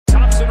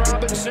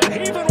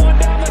Anderson heaving one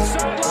down the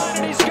sideline,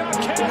 and he's got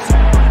Cass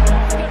Allen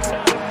over the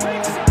top.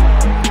 Big side,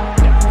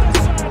 down the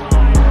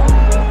sideline.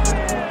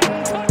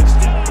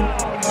 Touchdown.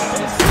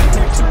 His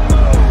signature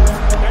move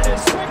and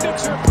his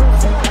signature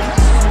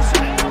performance. Cass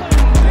Allen,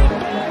 deep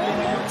ball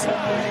one more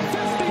time.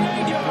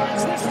 58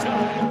 yards this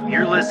time.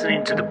 You're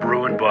listening to the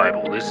Bruin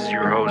Bible. This is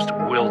your host,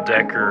 Will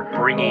Decker,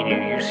 bringing you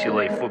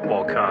UCLA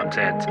football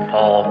content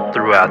all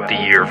throughout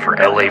the year for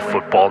LA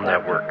Football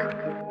Network.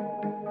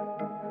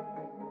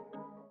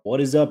 What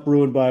is up,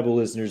 Bruin Bible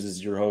listeners? This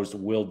is your host,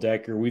 Will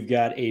Decker. We've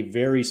got a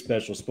very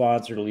special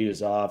sponsor to lead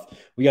us off.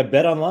 We got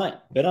BetOnline.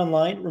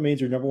 BetOnline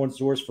remains your number one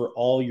source for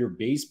all your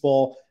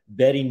baseball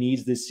betting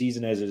needs this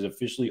season as it is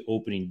officially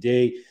opening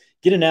day.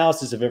 Get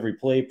analysis of every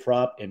play,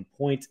 prop, and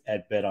point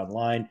at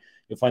BetOnline.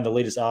 You'll find the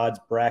latest odds,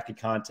 bracket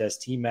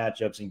contests, team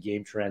matchups, and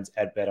game trends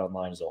at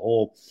BetOnline as a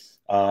whole.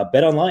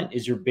 BetOnline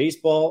is your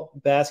baseball,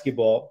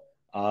 basketball,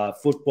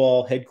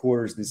 football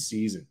headquarters this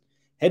season.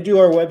 Head to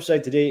our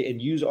website today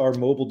and use our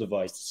mobile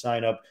device to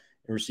sign up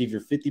and receive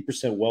your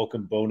 50%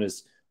 welcome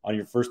bonus on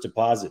your first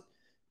deposit.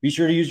 Be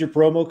sure to use your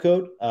promo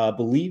code,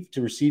 BELIEVE,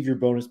 to receive your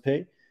bonus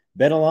pay.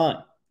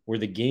 BetOnline, where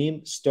the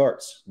game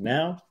starts.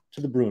 Now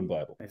to the Bruin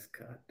Bible. Nice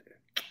cut, dude.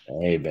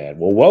 Hey, man.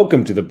 Well,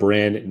 welcome to the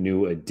brand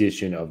new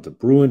edition of the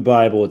Bruin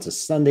Bible. It's a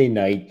Sunday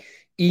night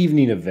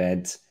evening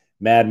event.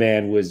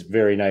 Madman was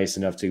very nice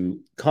enough to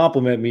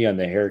compliment me on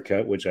the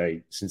haircut, which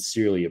I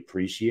sincerely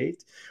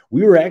appreciate.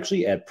 We were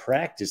actually at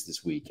practice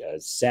this week,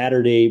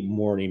 Saturday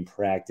morning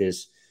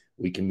practice.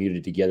 We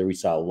commuted together. We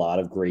saw a lot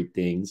of great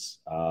things,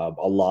 a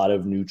lot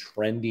of new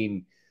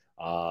trending,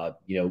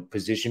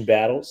 position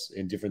battles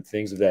and different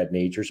things of that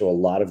nature. So a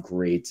lot of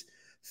great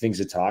things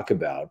to talk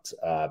about,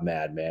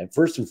 Madman.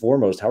 First and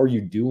foremost, how are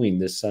you doing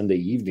this Sunday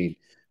evening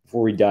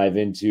before we dive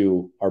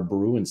into our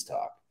Bruins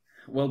talk?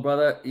 Well,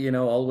 brother,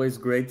 always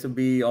great to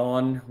be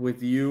on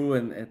with you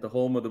and at the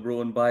home of the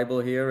Bruin Bible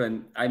here.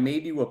 And I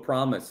made you a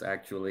promise,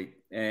 actually.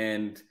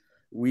 And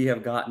we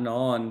have gotten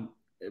on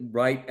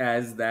right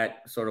as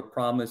that sort of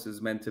promise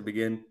is meant to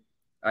begin.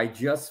 I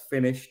just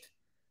finished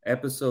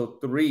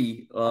episode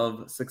 3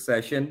 of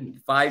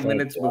Succession, 5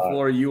 minutes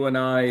before you and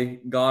I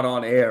got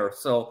on air.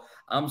 So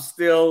I'm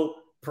still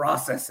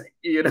processing,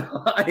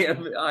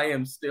 I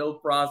am still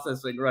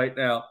processing right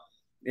now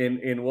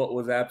in what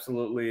was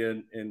absolutely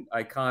an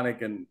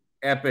iconic and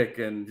epic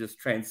and just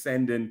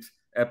transcendent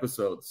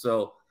episode.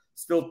 So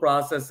still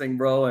processing,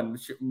 bro, and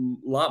a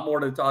lot more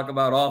to talk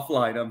about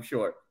offline, I'm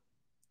sure.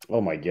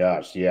 Oh my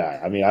gosh.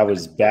 Yeah. I mean, I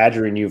was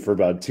badgering you for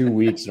about 2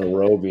 weeks in a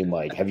row being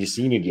like, have you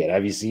seen it yet?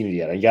 Have you seen it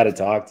yet? I got to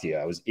talk to you.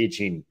 I was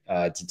itching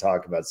to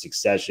talk about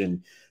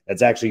Succession.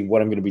 That's actually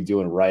what I'm going to be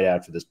doing right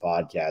after this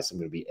podcast. I'm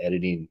going to be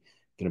editing,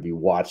 going to be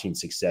watching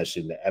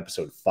Succession, the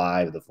episode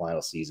 5 of the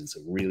final season.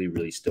 So really,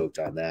 really stoked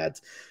on that.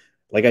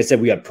 Like I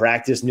said, we got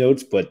practice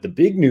notes, but the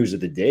big news of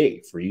the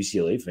day for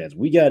UCLA fans,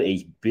 we got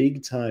a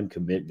big time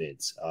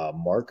commitment.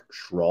 Mark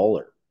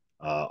Schraller,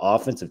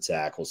 offensive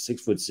tackle,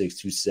 6'6",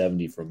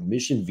 270 from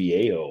Mission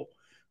Viejo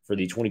for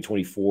the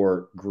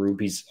 2024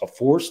 group. He's a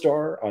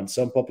 4-star on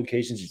some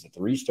publications. He's a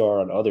 3-star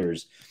on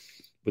others,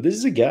 but this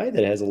is a guy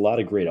that has a lot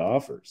of great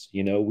offers.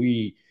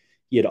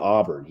 He had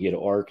Auburn, he had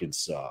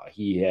Arkansas,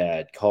 he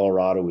had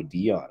Colorado with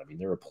Dion. I mean,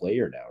 they're a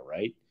player now,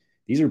 right?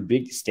 These are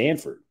big.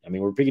 Stanford. I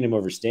mean, we're picking him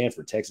over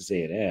Stanford, Texas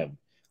A&M.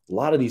 A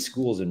lot of these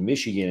schools in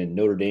Michigan and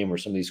Notre Dame were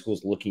some of these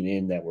schools looking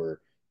in that were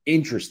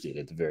interested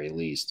at the very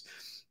least.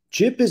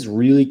 Chip has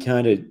really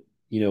kind of,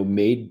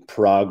 made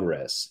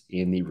progress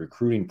in the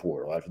recruiting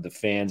portal after the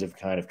fans have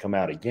kind of come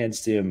out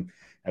against him,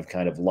 have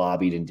kind of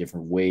lobbied in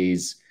different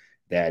ways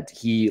that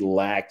he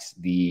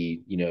lacked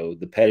the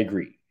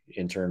pedigree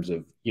in terms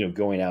of,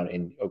 going out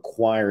and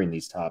acquiring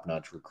these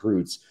top-notch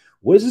recruits.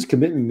 What does this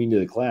commitment mean to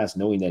the class,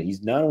 knowing that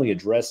he's not only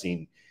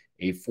addressing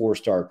a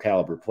 4-star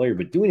caliber player,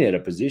 but doing it at a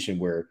position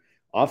where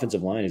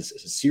offensive line is a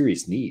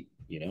serious need,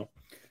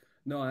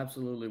 No,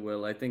 absolutely,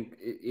 Will. I think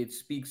it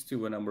speaks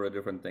to a number of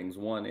different things.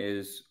 One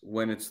is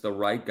when it's the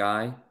right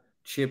guy,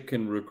 Chip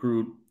can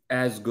recruit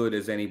as good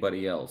as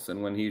anybody else.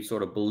 And when he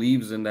sort of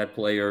believes in that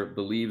player,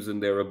 believes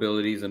in their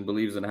abilities, and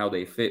believes in how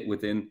they fit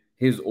within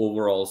his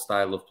overall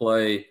style of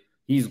play,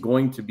 he's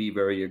going to be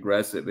very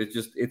aggressive.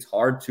 It's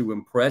hard to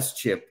impress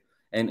Chip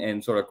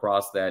and sort of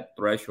cross that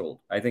threshold.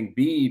 I think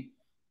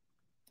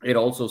it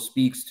also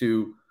speaks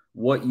to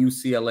what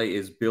UCLA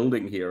is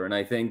building here. And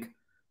I think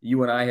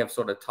you and I have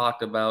sort of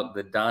talked about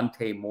the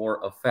Dante Moore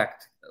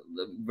effect,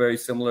 very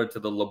similar to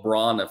the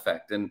LeBron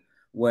effect. And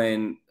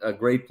when a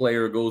great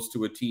player goes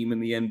to a team in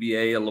the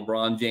NBA, a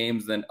LeBron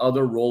James, then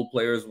other role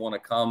players want to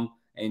come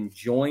and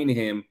join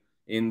him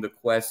in the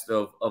quest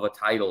of a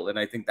title. And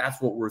I think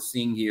that's what we're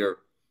seeing here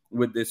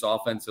with this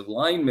offensive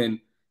lineman,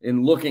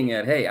 in looking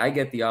at, hey, I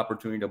get the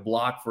opportunity to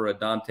block for a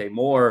Dante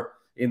Moore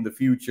in the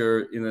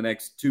future in the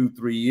next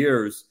 2-3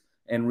 years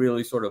and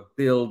really sort of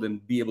build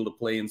and be able to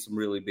play in some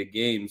really big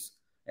games.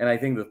 And I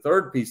think the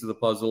third piece of the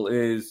puzzle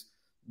is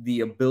the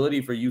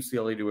ability for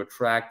UCLA to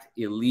attract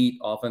elite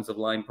offensive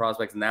line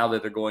prospects now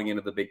that they're going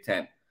into the Big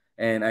Ten.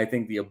 And I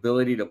think the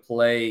ability to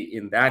play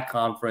in that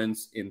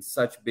conference in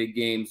such big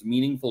games,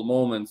 meaningful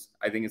moments,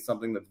 I think is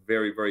something that's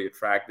very, very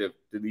attractive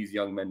to these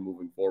young men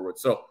moving forward.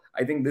 So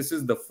I think this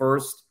is the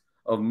first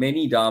of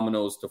many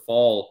dominoes to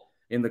fall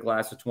in the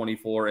class of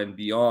 24 and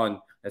beyond,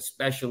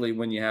 especially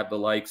when you have the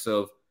likes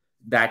of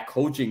that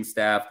coaching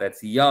staff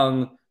that's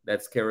young,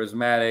 that's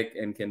charismatic,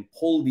 and can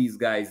pull these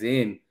guys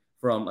in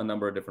from a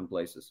number of different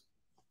places.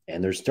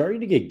 And they're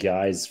starting to get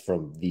guys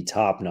from the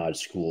top-notch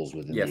schools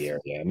within Yes. the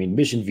area. I mean,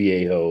 Mission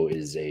Viejo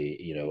is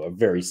a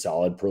very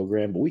solid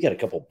program, but we got a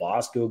couple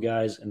Bosco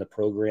guys in the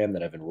program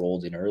that have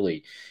enrolled in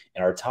early.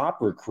 And our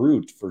top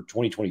recruit for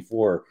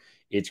 2024,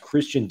 it's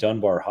Christian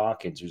Dunbar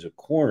Hawkins, who's a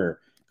corner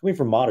coming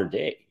from Mater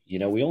Dei.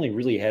 We only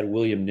really had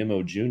William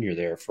Nimmo Jr.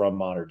 there from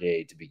Mater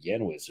Dei to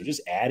begin with. So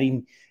just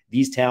adding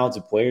these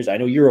talented players. I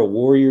know you're a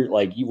Warrior.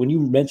 When you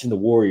mention the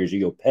Warriors, you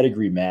go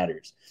pedigree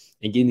matters.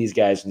 And getting these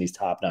guys from these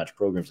top-notch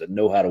programs that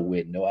know how to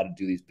win, know how to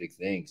do these big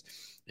things.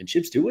 And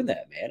Chip's doing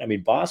that, man. I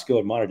mean, Bosco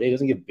and Mater Dei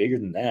doesn't get bigger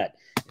than that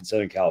in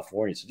Southern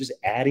California. So just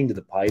adding to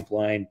the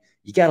pipeline,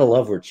 you got to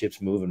love where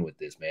Chip's moving with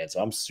this, man.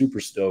 So I'm super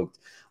stoked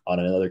on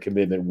another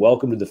commitment.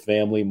 Welcome to the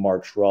family,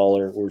 Mark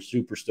Schraller. We're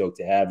super stoked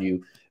to have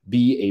you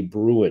be a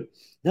Bruin.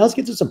 Now let's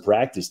get to some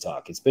practice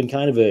talk. It's been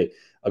kind of a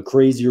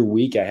crazier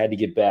week. I had to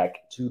get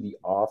back to the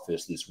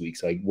office this week,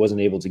 so I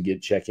wasn't able to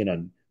check in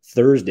on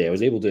Thursday. I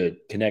was able to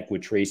connect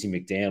with Tracy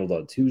McDaniel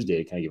on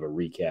Tuesday to kind of give a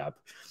recap.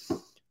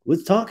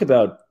 Let's talk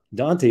about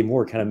Dante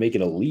Moore kind of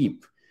making a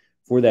leap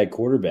for that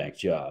quarterback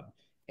job.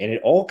 And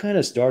it all kind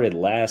of started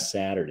last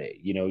Saturday.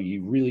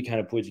 You really kind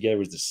of put together, it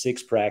was the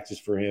sixth practice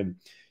for him.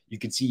 You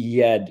could see he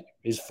had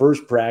his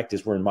first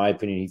practice where, in my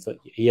opinion,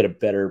 he had a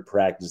better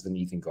practice than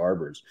Ethan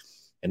Garber's.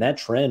 And that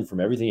trend from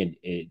everything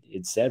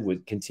it said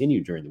would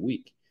continue during the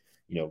week.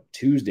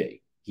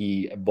 Tuesday,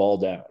 he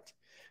balled out.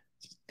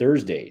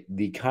 Thursday,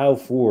 the Kyle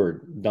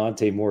Ford,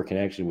 Dante Moore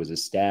connection was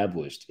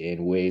established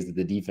in ways that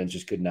the defense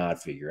just could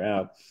not figure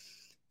out.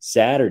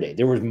 Saturday,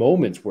 there were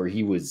moments where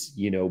he was,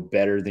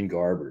 better than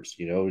Garber's,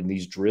 in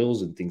these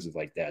drills and things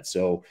like that.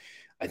 So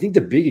I think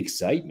the big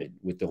excitement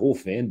with the whole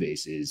fan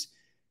base is,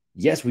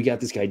 yes, we got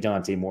this guy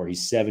Dante Moore.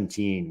 He's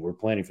 17. We're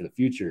planning for the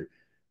future.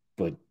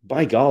 But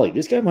by golly,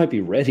 this guy might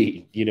be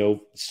ready,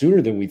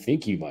 sooner than we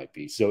think he might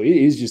be. So it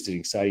is just an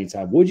exciting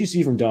time. What did you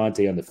see from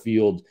Dante on the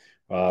field?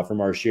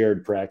 From our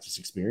shared practice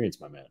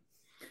experience, my man?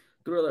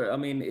 Thriller. I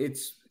mean,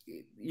 it's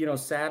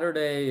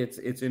Saturday.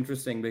 It's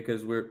interesting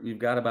because we've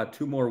got about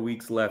 2 more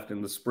weeks left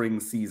in the spring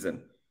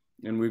season,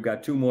 and we've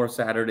got 2 more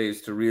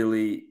Saturdays to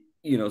really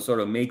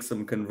sort of make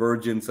some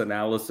convergence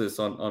analysis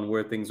on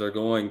where things are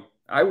going.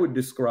 I would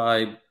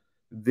describe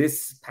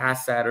this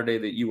past Saturday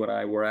that you and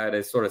I were at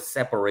as sort of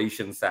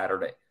separation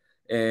Saturday,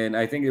 and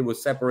I think it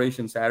was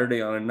separation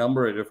Saturday on a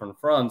number of different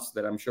fronts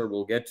that I'm sure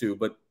we'll get to.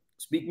 But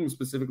speaking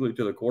specifically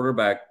to the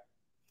quarterback,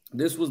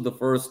 this was the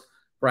first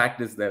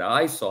practice that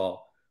I saw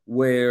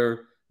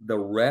where the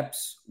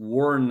reps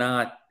were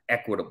not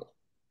equitable.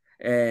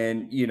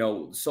 And,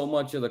 so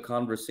much of the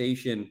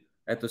conversation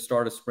at the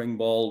start of spring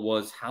ball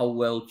was how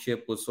well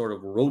Chip was sort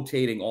of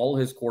rotating all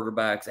his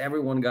quarterbacks.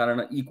 Everyone got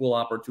an equal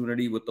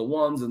opportunity with the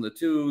 1s and the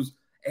 2s.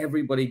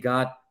 Everybody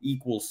got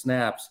equal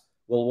snaps.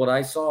 Well, what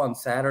I saw on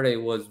Saturday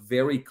was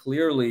very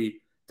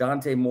clearly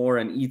Dante Moore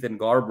and Ethan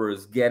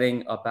Garbers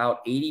getting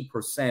about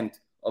 80%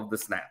 of the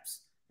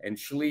snaps. And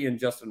Schlee and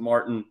Justin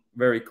Martin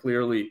very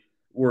clearly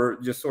were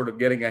just sort of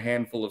getting a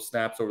handful of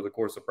snaps over the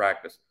course of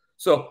practice.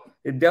 So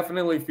it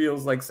definitely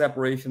feels like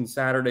separation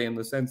Saturday in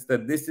the sense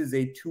that this is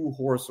a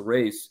 2-horse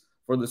race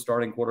for the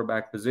starting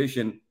quarterback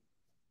position.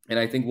 And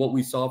I think what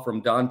we saw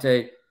from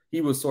Dante,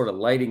 he was sort of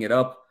lighting it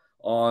up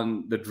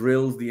on the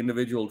drills, the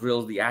individual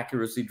drills, the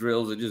accuracy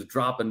drills, and just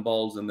dropping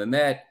balls in the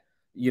net.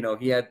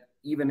 He had,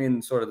 even in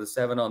sort of the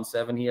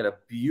 7-on-7, he had a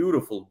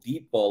beautiful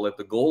deep ball at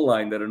the goal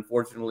line that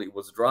unfortunately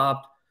was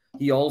dropped.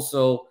 He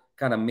also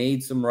kind of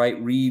made some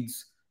right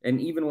reads.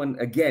 And even when,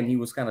 again, he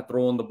was kind of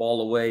throwing the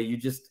ball away,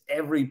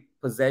 every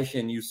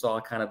possession you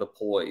saw kind of the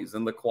poise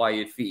and the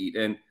quiet feet.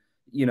 And,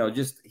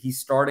 he's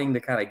starting to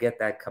kind of get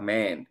that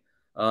command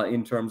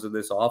in terms of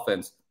this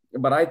offense.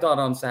 But I thought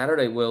on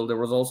Saturday, Will, there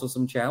was also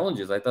some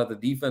challenges. I thought the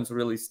defense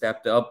really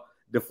stepped up,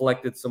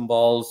 deflected some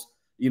balls,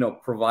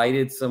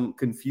 provided some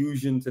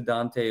confusion to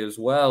Dante as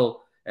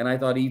well. And I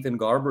thought Ethan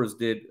Garbers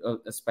did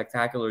a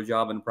spectacular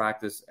job in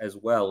practice as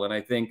well. And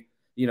I think,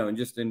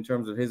 just in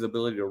terms of his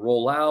ability to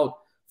roll out,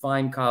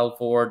 find Kyle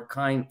Ford,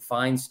 find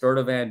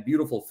Sturdivant,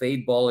 beautiful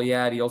fade ball he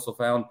had. He also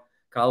found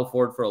Kyle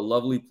Ford for a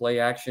lovely play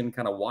action,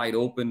 kind of wide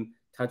open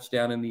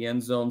touchdown in the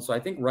end zone. So I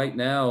think right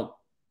now,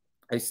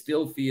 I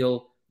still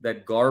feel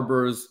that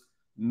Garbers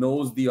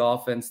knows the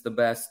offense the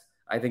best.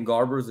 I think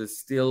Garbers is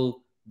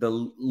still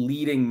the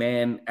leading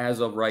man as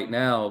of right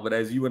now. But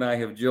as you and I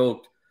have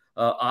joked,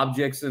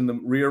 objects in the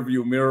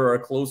rearview mirror are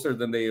closer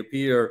than they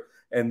appear.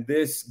 And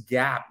this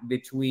gap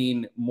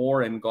between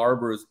Moore and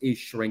Garbers is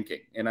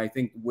shrinking. And I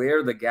think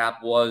where the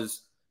gap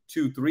was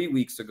 2-3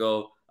 weeks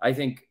ago, I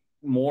think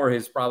Moore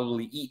has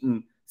probably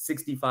eaten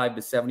 65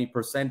 to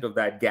 70% of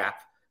that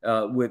gap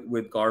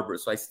with Garbers.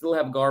 So I still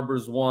have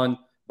Garbers 1,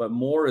 but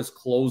Moore is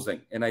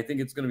closing. And I think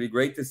it's going to be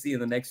great to see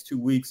in the next 2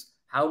 weeks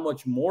how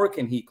much more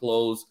can he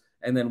close,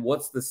 and then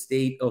what's the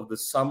state of the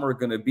summer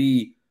going to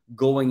be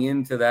going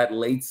into that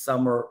late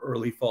summer,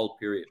 early fall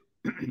period.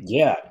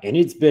 Yeah, and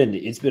it's been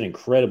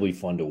incredibly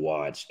fun to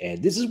watch.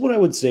 And this is what I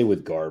would say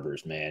with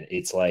Garbers, man.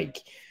 It's like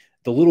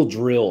the little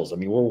drills. I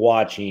mean, we're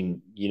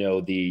watching,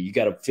 you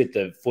got to fit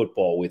the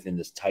football within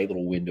this tight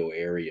little window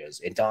areas.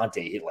 And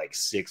Dante hit like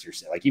 6 or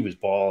 7, like he was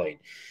balling.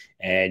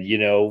 And,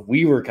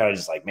 we were kind of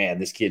just like, man,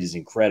 this kid is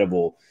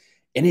incredible.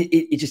 And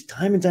it just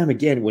time and time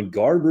again, when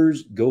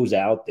Garbers goes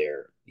out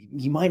there,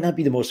 he might not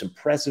be the most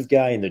impressive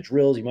guy in the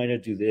drills. He might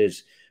not do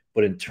this.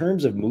 But in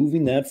terms of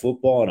moving that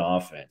football on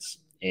offense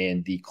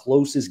and the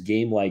closest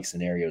game-like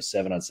scenario,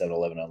 7-on-7,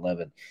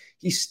 11-on-11,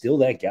 he's still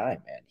that guy,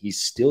 man. He's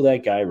still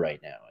that guy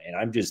right now. And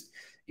I'm just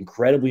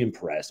incredibly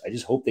impressed. I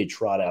just hope they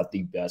trot out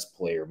the best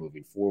player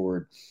moving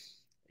forward.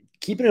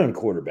 Keeping it on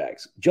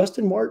quarterbacks,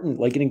 Justin Martin,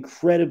 like an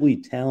incredibly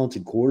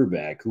talented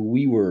quarterback who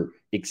we were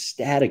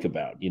ecstatic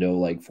about,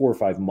 like 4 or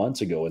 5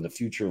 months ago, in the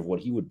future of what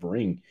he would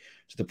bring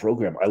to the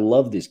program. I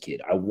love this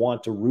kid. I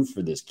want to root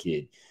for this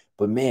kid.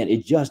 But, man,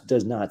 it just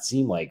does not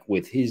seem like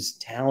with his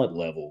talent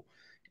level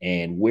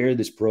and where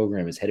this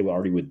program is headed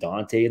already with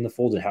Dante in the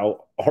fold and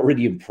how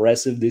already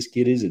impressive this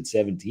kid is at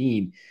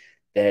 17,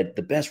 that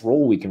the best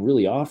role we can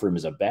really offer him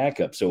is a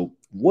backup. So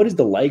what is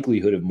the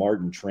likelihood of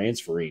Martin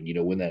transferring,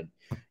 when that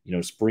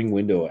spring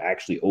window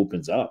actually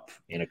opens up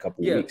in a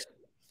couple weeks?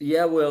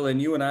 Yeah, Will,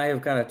 and you and I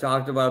have kind of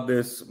talked about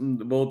this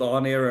both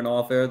on air and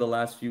off air the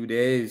last few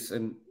days.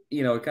 And,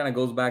 it kind of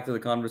goes back to the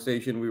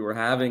conversation we were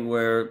having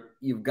where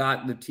you've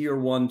got the tier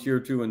 1, tier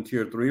 2, and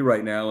tier 3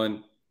 right now.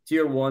 And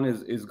tier 1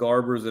 is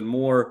Garbers and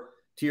Moore.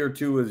 Tier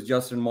 2 is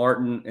Justin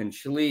Martin and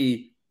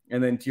Schlee.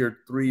 And then tier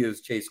 3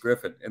 is Chase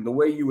Griffin. And the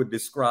way you would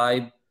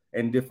describe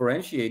and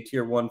differentiate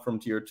tier 1 from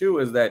tier 2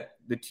 is that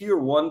the tier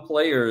 1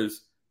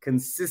 players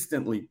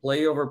consistently,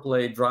 play over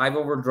play, drive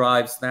over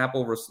drive, snap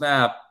over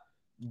snap,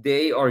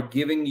 they are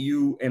giving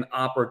you an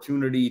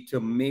opportunity to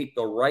make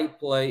the right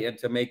play and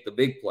to make the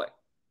big play.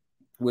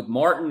 With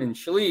Martin and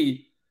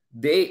Schlee,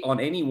 they,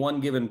 on any one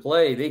given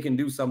play, they can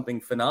do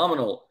something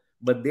phenomenal,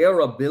 but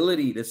their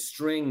ability to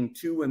string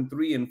 2 and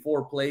 3 and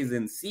 4 plays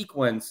in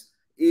sequence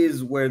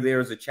is where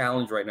there's a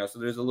challenge right now. So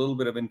there's a little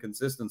bit of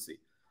inconsistency.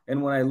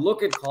 And when I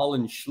look at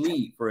Colin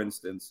Schlee, for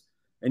instance,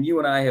 and you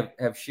and I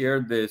have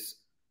shared this,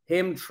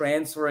 him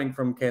transferring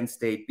from Kent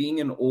State,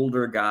 being an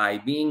older guy,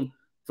 being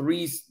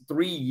 3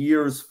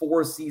 years,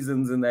 4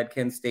 seasons in that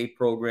Kent State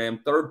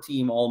program, 3rd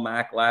team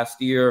All-MAC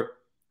last year,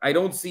 I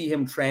don't see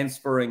him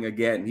transferring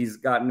again. He's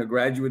gotten a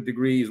graduate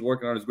degree. He's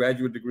working on his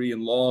graduate degree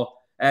in law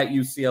at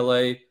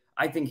UCLA.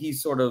 I think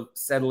he's sort of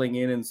settling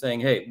in and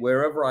saying, hey,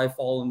 wherever I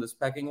fall in this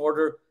pecking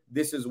order,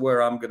 this is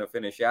where I'm going to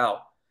finish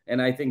out.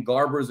 And I think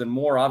Garbers and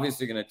Moore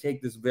obviously going to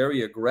take this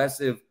very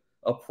aggressive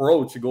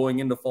approach going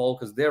into fall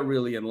because they're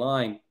really in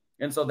line.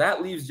 And so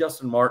that leaves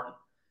Justin Martin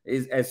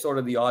as sort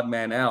of the odd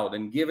man out.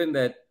 And given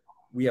that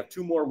we have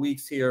 2 more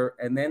weeks here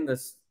and then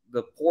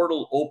the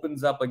portal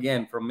opens up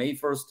again from May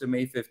 1st to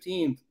May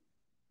 15th,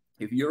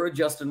 if you're a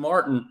Justin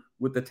Martin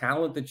with the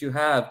talent that you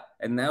have,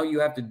 and now you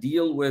have to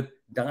deal with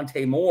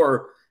Dante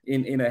Moore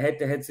in a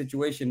head-to-head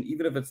situation,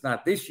 even if it's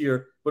not this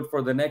year, but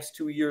for the next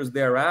 2 years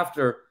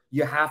thereafter,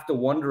 you have to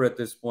wonder at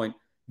this point,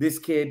 this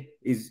kid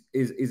is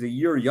a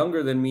year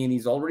younger than me, and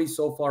he's already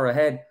so far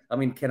ahead. I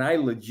mean, can I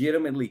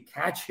legitimately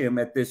catch him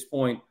at this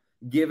point,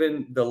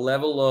 given the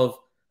level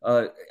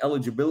of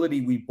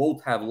eligibility we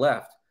both have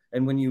left?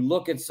 And when you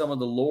look at some of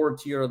the lower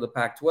tier of the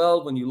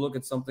Pac-12, when you look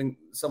at some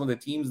of the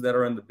teams that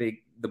are in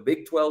the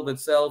Big 12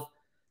 itself,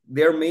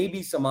 there may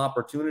be some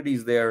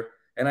opportunities there.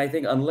 And I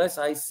think unless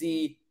I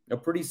see a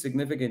pretty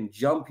significant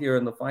jump here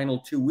in the final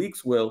 2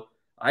 weeks, Will,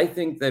 I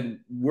think that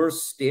we're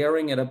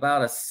staring at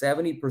about a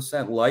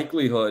 70%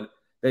 likelihood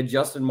that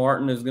Justin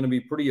Martin is going to be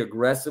pretty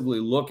aggressively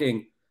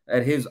looking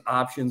at his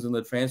options in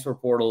the transfer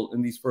portal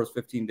in these first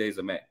 15 days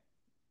of May.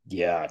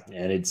 Yeah,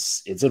 and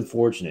it's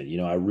unfortunate.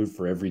 I root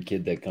for every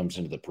kid that comes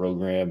into the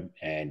program,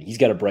 and he's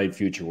got a bright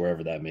future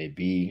wherever that may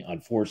be.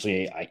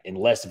 Unfortunately,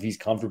 unless if he's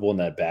comfortable in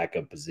that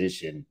backup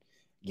position,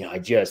 I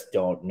just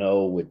don't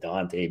know with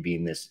Dante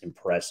being this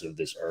impressive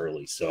this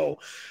early. So,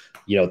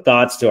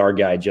 thoughts to our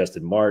guy,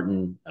 Justin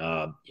Martin.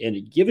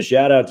 And give a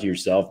shout out to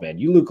yourself, man.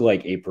 You look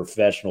like a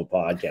professional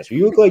podcaster.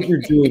 You look like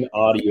you're doing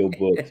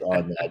audiobooks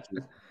on that,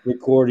 just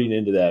recording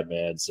into that,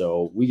 man.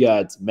 So we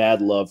got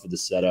mad love for the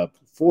setup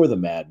for the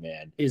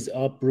Madman. Is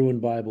up, Bruin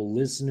Bible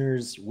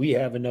listeners. We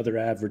have another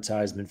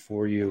advertisement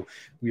for you.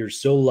 We are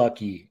so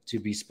lucky to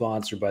be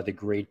sponsored by the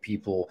great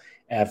people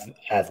at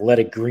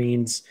Athletic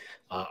Greens.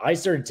 I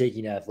started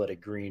taking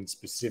Athletic Greens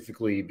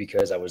specifically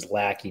because I was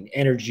lacking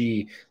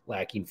energy,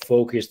 lacking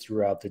focus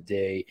throughout the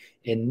day,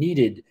 and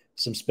needed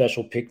some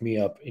special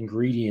pick-me-up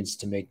ingredients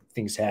to make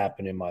things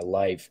happen in my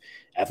life.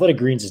 Athletic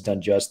Greens has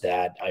done just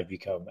that. I've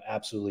become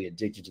absolutely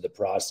addicted to the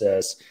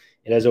process.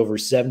 It has over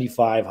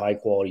 75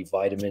 high-quality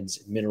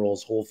vitamins,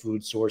 minerals, whole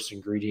food source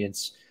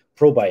ingredients,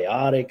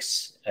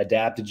 probiotics,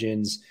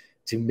 adaptogens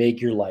to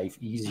make your life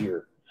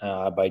easier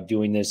by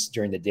doing this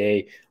during the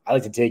day. I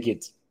like to take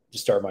it to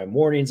start my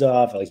mornings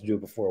off. I like to do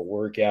it before a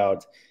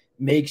workout.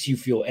 Makes you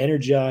feel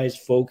energized,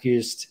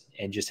 focused,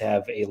 and just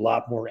have a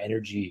lot more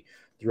energy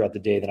throughout the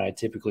day than I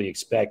typically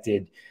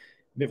expected.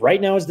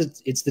 Right now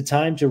it's the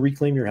time to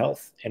reclaim your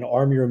health and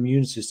arm your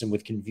immune system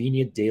with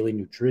convenient daily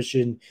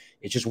nutrition.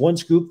 It's just one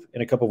scoop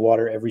in a cup of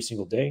water every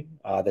single day.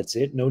 That's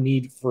it. No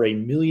need for a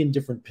million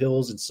different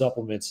pills and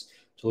supplements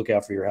to look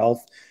out for your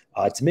health.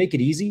 To make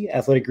it easy,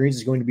 Athletic Greens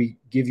is going to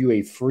give you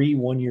a free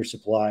 1-year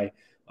supply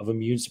of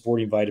immune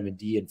supporting vitamin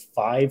D and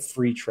 5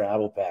 free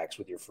travel packs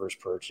with your first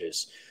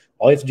purchase.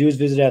 All you have to do is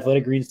visit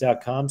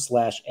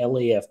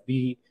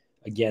athleticgreens.com/LAFB.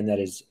 Again, that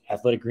is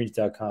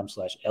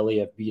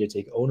athleticgreens.com/LAFB to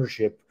take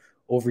ownership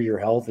over your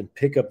health and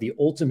pick up the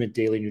ultimate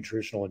daily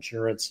nutritional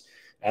insurance.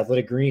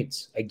 Athletic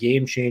Greens, a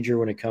game changer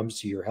when it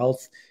comes to your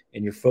health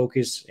and your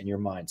focus and your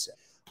mindset.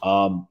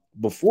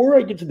 Before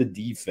I get to the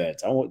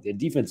defense, the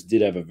defense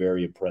did have a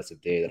very impressive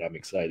day that I'm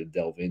excited to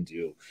delve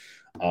into.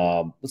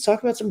 Let's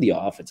talk about some of the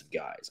offensive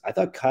guys. I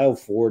thought Kyle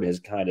Ford has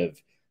kind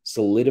of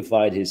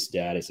solidified his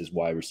status as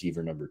wide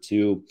receiver number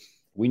 2.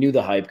 We knew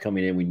the hype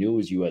coming in. We knew it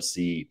was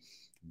USC,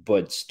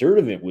 but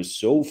Sturdivant was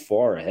so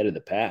far ahead of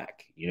the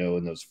pack,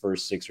 in those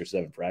first 6 or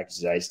 7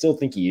 practices. I still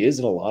think he is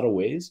in a lot of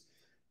ways,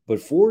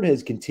 but Ford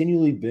has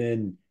continually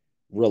been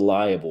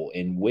reliable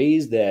in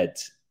ways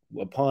that,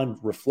 upon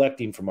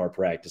reflecting from our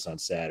practice on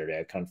Saturday,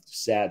 I kind of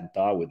sat and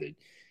thought with it.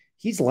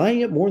 He's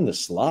lining up more in the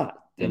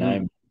slot than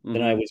I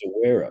was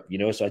aware of,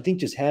 So I think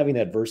just having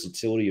that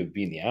versatility of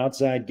being the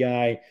outside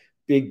guy,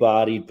 big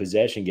bodied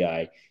possession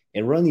guy,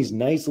 and run these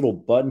nice little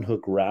button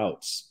hook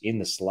routes in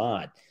the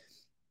slot,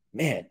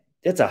 man,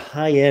 that's a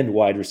high-end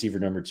wide receiver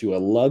number 2, a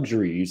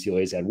luxury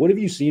UCLA's had. What have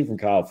you seen from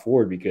Kyle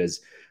Ford? Because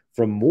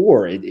from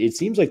Moore, it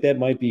seems like that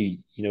might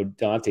be,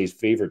 Dante's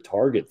favorite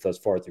target thus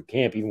far through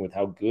camp, even with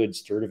how good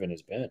Sturdivant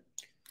has been.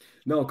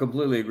 No,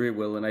 completely agree,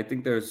 Will. And I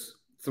think there's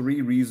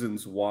 3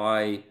 reasons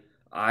why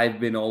I've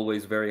been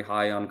always very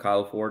high on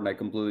Kyle Ford, and I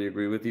completely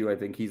agree with you. I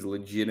think he's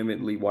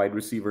legitimately wide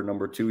receiver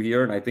number 2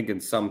 here. And I think in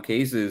some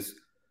cases,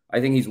 I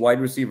think he's wide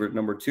receiver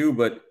number 2,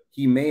 but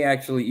he may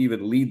actually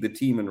even lead the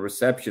team in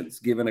receptions,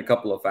 given a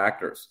couple of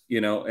factors,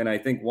 and I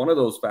think one of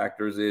those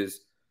factors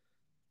is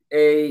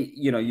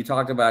you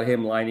talked about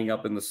him lining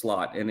up in the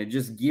slot, and it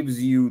just gives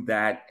you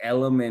that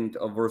element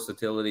of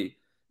versatility.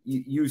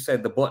 You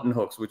said the button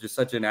hooks, which is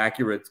such an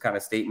accurate kind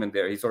of statement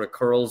there. He sort of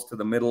curls to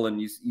the middle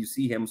and you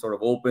see him sort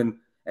of open.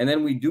 And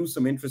then we do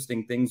some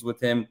interesting things with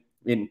him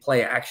in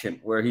play action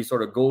where he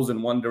sort of goes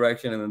in one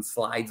direction and then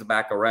slides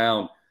back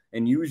around.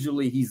 And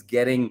usually he's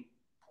getting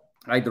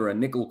either a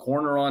nickel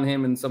corner on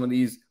him in some of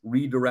these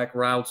redirect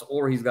routes,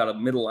 or he's got a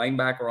middle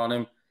linebacker on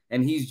him.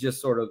 And he's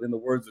just sort of, in the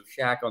words of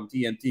Shaq on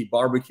TNT,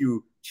 barbecue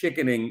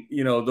chickening,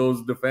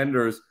 those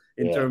defenders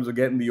in terms of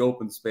getting the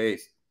open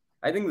space.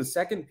 I think the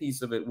second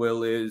piece of it,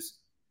 Will, is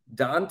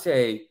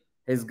Dante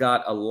has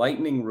got a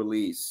lightning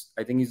release.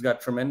 I think he's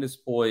got tremendous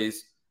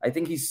poise. I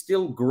think he's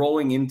still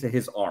growing into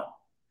his arm.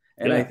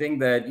 And I think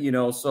that,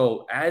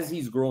 so as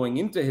he's growing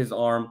into his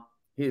arm,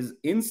 his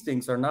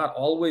instincts are not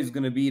always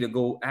going to be to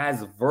go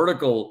as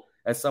vertical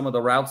as some of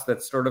the routes that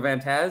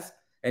Sturdivant has.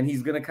 And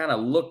he's going to kind of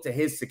look to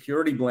his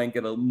security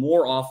blanket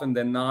more often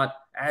than not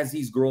as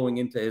he's growing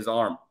into his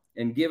arm.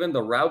 And given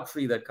the route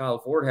tree that Kyle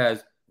Ford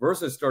has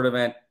versus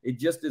Sturdivant, it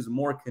just is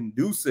more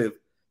conducive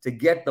to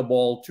get the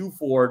ball to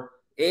Ford,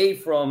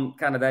 from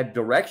kind of that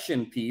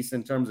direction piece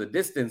in terms of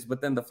distance.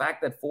 But then the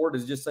fact that Ford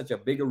is just such a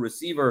bigger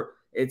receiver,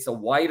 it's a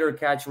wider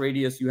catch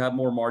radius. You have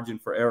more margin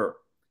for error.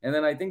 And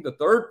then I think the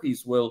third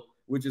piece, Will,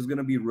 which is going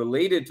to be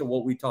related to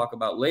what we talk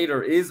about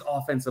later, is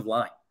offensive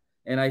line.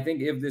 And I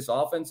think if this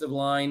offensive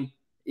line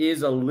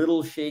is a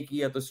little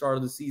shaky at the start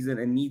of the season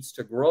and needs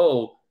to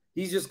grow,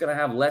 he's just going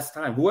to have less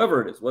time.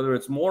 Whoever it is, whether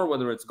it's Moore,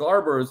 whether it's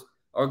Garbers,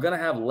 are going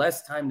to have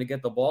less time to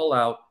get the ball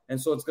out.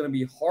 And so it's going to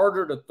be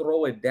harder to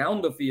throw it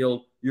down the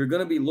field. You're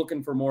going to be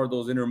looking for more of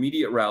those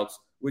intermediate routes,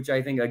 which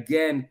I think,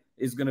 again,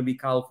 is going to be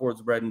Kyle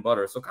Ford's bread and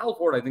butter. So Kyle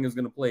Ford, I think, is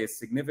going to play a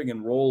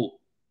significant role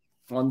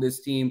on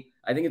this team.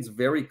 I think it's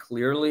very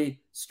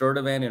clearly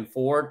Sturdivant and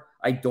Ford.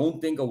 I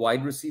don't think a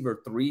wide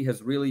receiver 3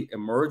 has really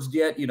emerged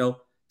yet.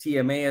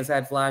 TMA has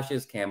had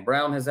flashes. Cam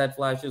Brown has had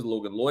flashes.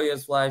 Logan Loya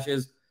has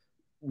flashes.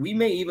 We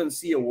may even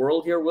see a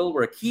world here, Will,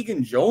 where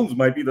Keegan Jones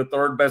might be the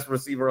 3rd best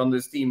receiver on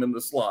this team in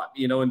the slot,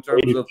 in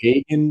terms of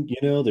Keegan,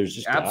 there's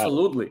just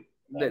absolutely.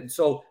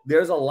 So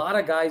there's a lot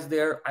of guys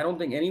there. I don't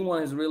think anyone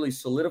has really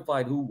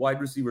solidified who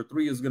wide receiver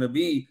 3 is going to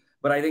be,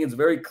 but I think it's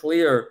very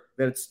clear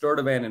that it's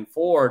Sturdivant and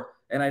Ford.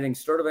 And I think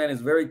Sturdivant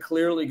is very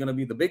clearly going to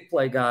be the big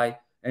play guy,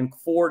 and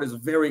Ford is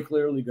very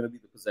clearly going to be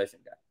the possession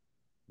guy.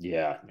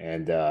 Yeah,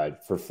 and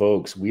for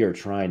folks, we are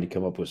trying to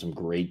come up with some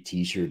great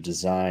T-shirt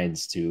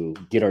designs to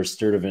get our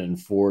Sturdivant and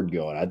Ford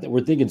going.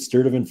 We're thinking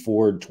Sturdivant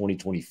Ford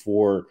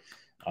 2024.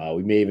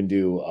 We may even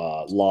do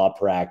law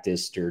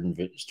practice,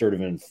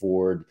 Sturdivant and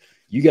Ford.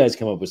 You guys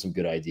come up with some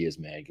good ideas,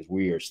 man, because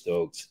we are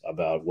stoked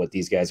about what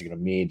these guys are going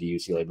to mean to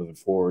UCLA moving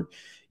forward.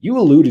 You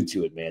alluded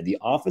to it, man. The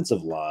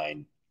offensive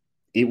line,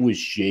 it was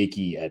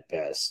shaky at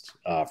best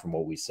from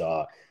what we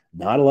saw.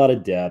 Not a lot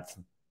of depth.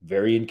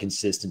 very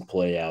inconsistent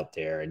play out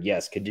there. And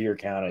yes, Kadir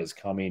Kana is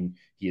coming.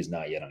 He is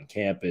not yet on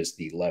campus,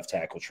 the left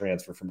tackle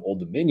transfer from Old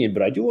Dominion.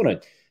 But I do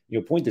want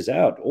to, point this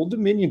out. Old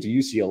Dominion to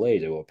UCLA,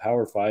 to a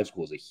Power 5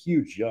 school, is a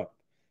huge jump.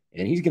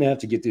 And he's going to have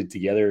to get it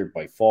together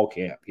by fall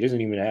camp. He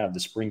doesn't even have the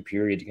spring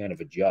period to kind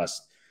of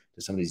adjust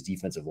to some of these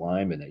defensive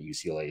linemen that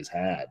UCLA has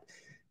had.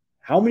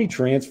 How many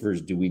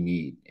transfers do we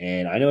need?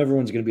 And I know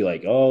everyone's going to be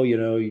like, oh,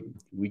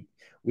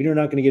 we're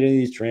not going to get any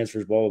of these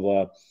transfers, blah,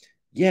 blah, blah.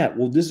 Yeah,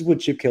 well, this is what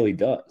Chip Kelly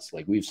does.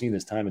 Like, we've seen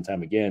this time and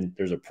time again.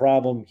 There's a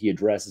problem. He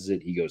addresses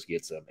it. He goes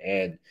gets them.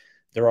 And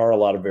there are a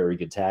lot of very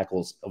good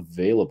tackles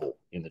available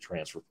in the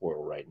transfer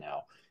portal right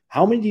now.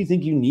 How many do you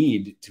think you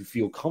need to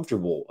feel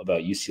comfortable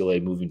about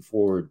UCLA moving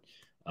forward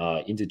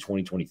into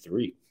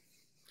 2023?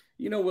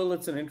 Will,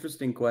 it's an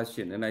interesting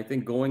question. And I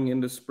think going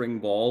into spring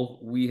ball,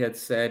 we had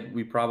said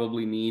we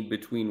probably need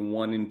between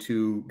 1 and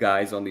 2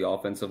 guys on the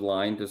offensive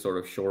line to sort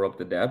of shore up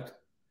the depth.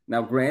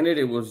 Now, granted,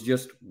 it was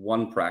just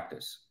one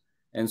practice.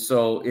 And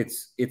so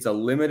it's a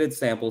limited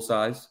sample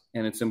size,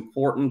 and it's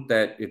important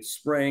that it's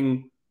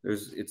spring.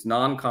 It's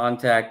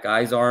non-contact.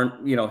 Guys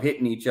aren't,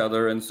 hitting each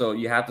other. And so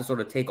you have to sort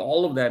of take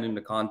all of that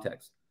into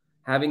context.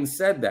 Having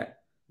said that,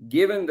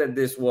 given that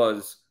this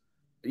was,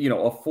 a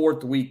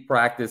 4th week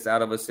practice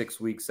out of a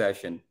 6-week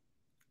session,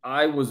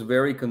 I was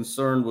very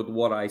concerned with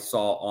what I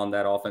saw on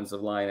that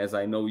offensive line, as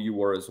I know you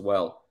were as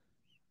well.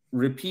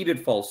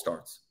 Repeated false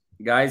starts.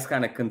 Guys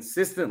kind of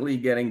consistently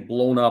getting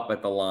blown up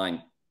at the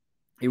line.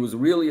 It was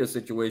really a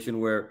situation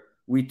where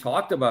we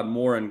talked about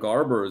Moore and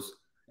Garbers,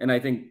 and I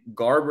think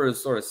Garbers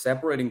sort of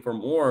separating from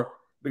Moore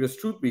because,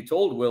 truth be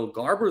told, Will,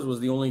 Garbers was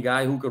the only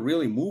guy who could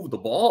really move the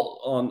ball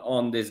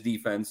on this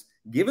defense,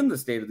 given the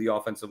state of the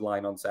offensive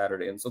line on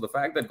Saturday. And so the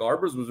fact that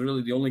Garbers was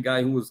really the only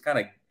guy who was kind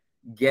of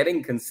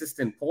getting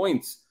consistent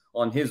points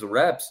on his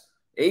reps,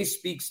 A,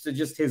 speaks to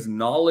just his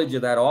knowledge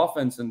of that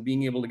offense and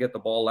being able to get the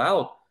ball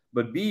out,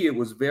 but B, it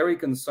was very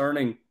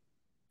concerning.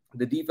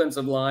 The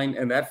defensive line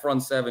and that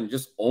front seven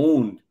just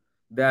owned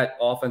that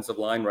offensive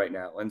line right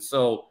now. And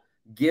so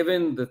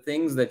given the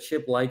things that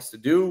Chip likes to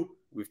do,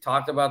 we've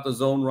talked about the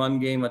zone run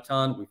game a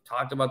ton. We've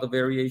talked about the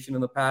variation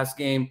in the pass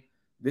game.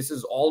 This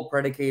is all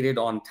predicated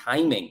on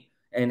timing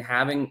and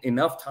having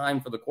enough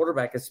time for the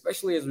quarterback,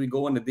 especially as we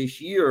go into this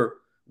year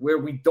where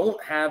we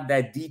don't have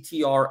that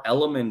DTR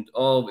element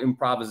of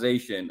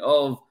improvisation,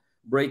 of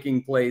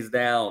breaking plays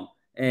down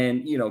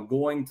and,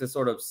 going to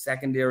sort of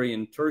secondary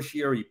and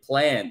tertiary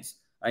plans.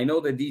 I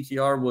know that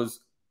DTR was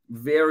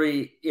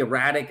very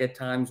erratic at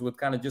times with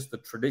kind of just the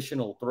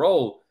traditional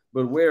throw,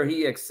 but where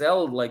he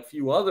excelled like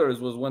few others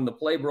was when the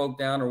play broke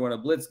down or when a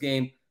blitz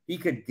game, he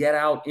could get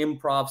out,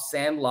 improv,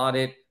 sandlot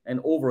it, and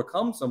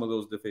overcome some of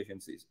those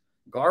deficiencies.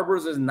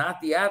 Garbers is not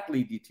the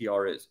athlete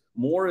DTR is.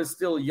 Moore is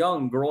still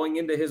young, growing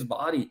into his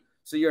body.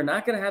 So you're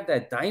not going to have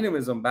that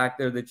dynamism back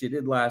there that you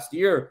did last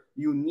year.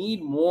 You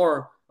need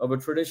more of a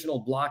traditional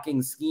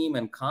blocking scheme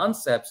and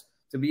concepts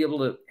to be able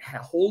to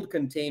hold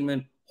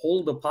containment,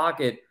 hold the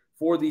pocket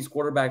for these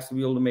quarterbacks to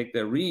be able to make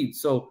their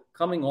reads. So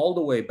coming all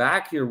the way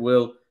back here,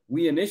 Will,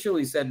 we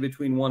initially said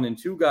between 1 and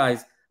 2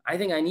 guys. I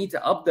think I need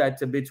to up that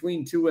to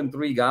between 2 and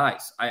 3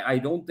 guys. I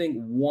don't think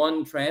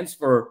one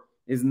transfer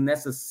is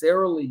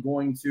necessarily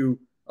going to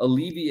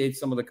alleviate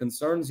some of the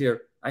concerns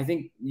here. I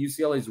think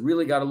UCLA's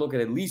really got to look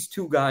at least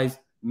 2 guys,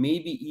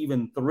 maybe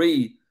even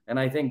 3. And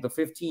I think the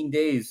 15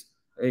 days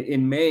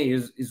in May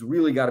is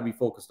really got to be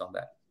focused on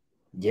that.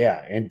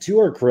 Yeah, and to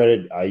our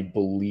credit, I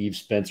believe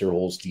Spencer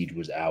Holsteed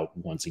was out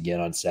once again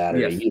on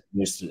Saturday. Yes. He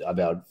missed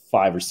about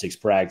 5 or 6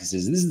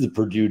 practices. This is the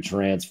Purdue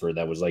transfer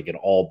that was like an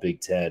all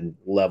Big Ten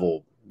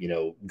level,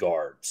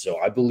 guard. So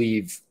I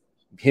believe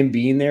him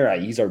being there,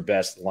 he's our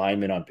best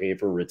lineman on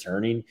paper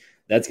returning.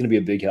 That's going to be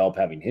a big help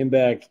having him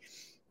back.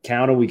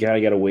 Counter, we kind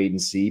of got to wait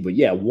and see. But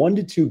yeah, 1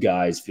 to 2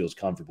 guys feels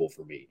comfortable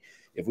for me.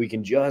 If we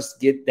can just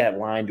get that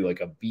line to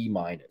like a B-,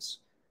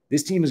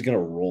 this team is going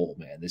to roll,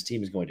 man. This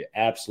team is going to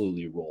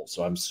absolutely roll.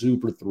 So I'm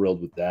super thrilled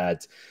with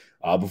that.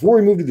 Before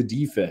we move to the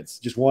defense,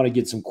 just want to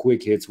get some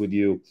quick hits with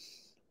you.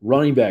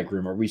 Running back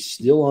room, are we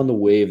still on the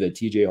wave that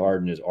TJ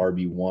Harden is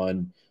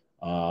RB1?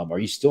 Are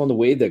you still on the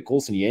wave that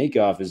Colson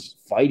Yankoff is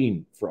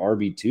fighting for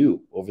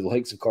RB2 over the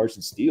likes of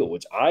Carson Steele,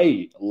 which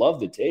I love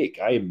the take.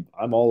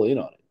 I'm all in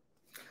on it.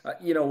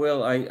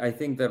 Will, I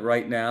think that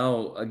right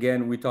now,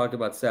 again, we talked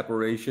about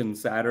separation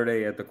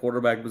Saturday at the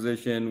quarterback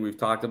position. We've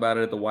talked about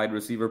it at the wide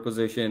receiver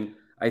position.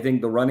 I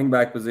think the running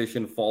back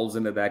position falls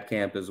into that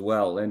camp as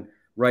well. And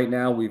right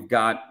now we've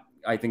got,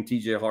 I think,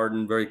 TJ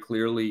Harden very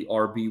clearly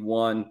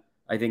RB1.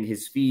 I think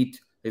his feet,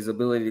 his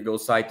ability to go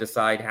side to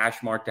side,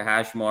 hash mark to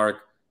hash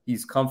mark.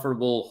 He's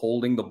comfortable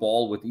holding the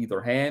ball with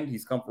either hand.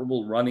 He's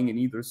comfortable running in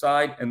either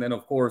side. And then,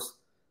 of course,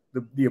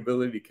 the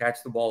ability to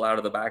catch the ball out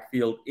of the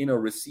backfield in a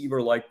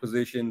receiver-like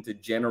position to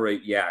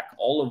generate yak.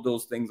 All of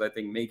those things, I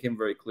think, make him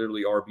very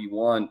clearly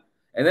RB1.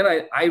 And then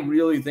I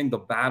really think the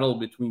battle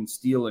between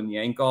Steele and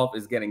Yankoff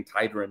is getting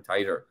tighter and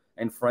tighter.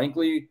 And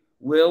frankly,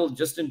 Will,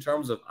 just in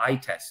terms of eye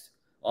test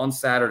on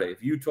Saturday,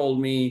 if you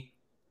told me,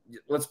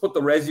 let's put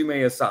the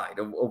resume aside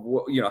of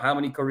how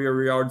many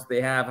career yards they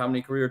have, how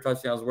many career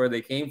touchdowns, where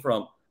they came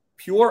from,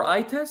 pure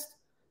eye test,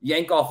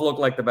 Yankov looked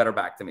like the better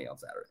back to me on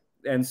Saturday.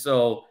 And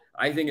so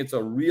I think it's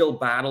a real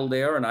battle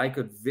there, and I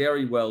could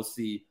very well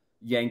see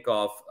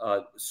Yankov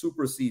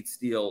supersede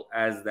Steele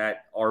as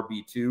that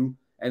RB2.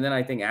 And then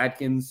I think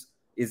Atkins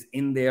is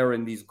in there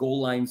in these goal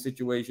line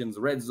situations,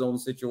 red zone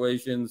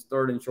situations,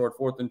 3rd and short,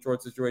 4th and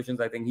short situations.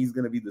 I think he's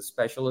going to be the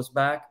specialist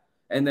back.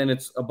 And then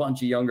it's a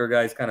bunch of younger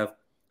guys kind of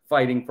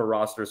fighting for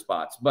roster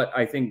spots. But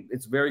I think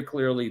it's very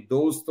clearly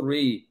those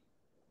three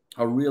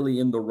are really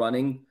in the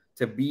running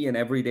to be an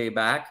everyday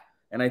back.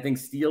 And I think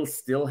Steele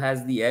still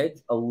has the edge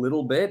a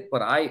little bit,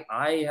 but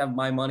I have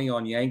my money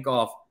on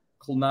Yankov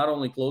not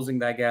only closing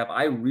that gap.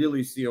 I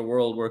really see a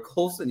world where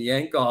Colson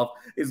Yankov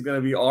is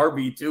going to be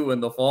RB2 in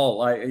the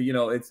fall.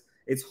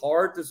 It's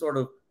hard to sort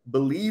of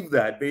believe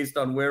that based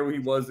on where he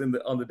was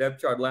on the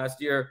depth chart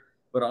last year.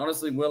 But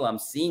honestly, Will, I'm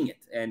seeing it.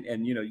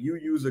 And you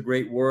use a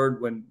great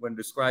word when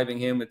describing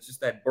him. It's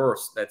just that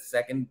burst, that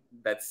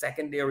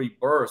secondary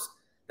burst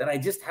that I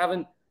just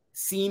haven't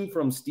seen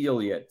from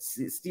Steele yet.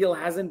 Steele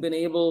hasn't been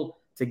able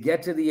to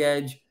get to the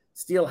edge.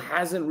 Steele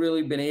hasn't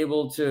really been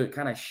able to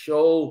kind of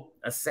show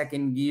a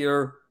second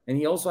gear. And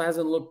he also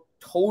hasn't looked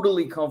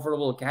totally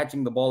comfortable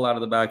catching the ball out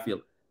of the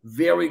backfield.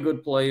 Very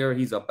good player.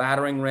 He's a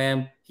battering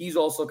ram. He's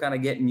also kind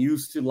of getting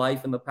used to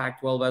life in the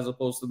Pac-12 as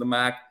opposed to the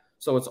MAC.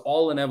 So it's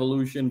all an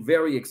evolution.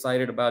 Very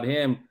excited about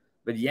him.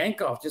 But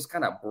Yankov just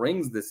kind of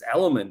brings this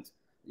element,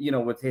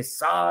 with his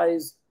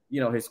size,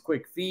 his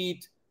quick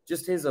feet,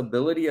 just his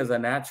ability as a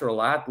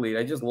natural athlete.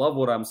 I just love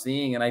what I'm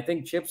seeing. And I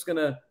think Chip's going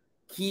to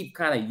keep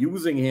kind of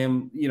using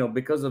him,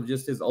 because of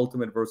just his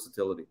ultimate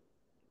versatility.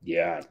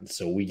 Yeah.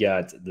 So we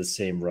got the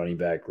same running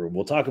back room.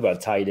 We'll talk about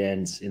tight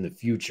ends in the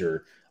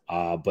future.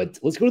 But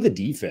let's go to the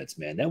defense,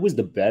 man. That was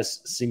the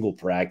best single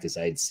practice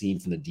I had seen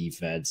from the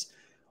defense.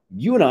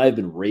 You and I have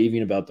been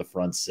raving about the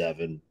front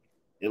seven.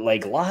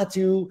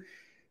 Latu,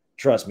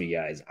 trust me,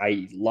 guys,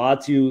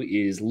 Latu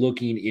is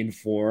looking in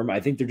form. I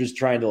think they're just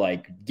trying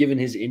to, given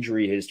his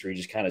injury history,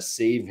 just kind of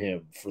save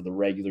him for the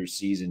regular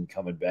season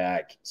coming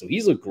back. So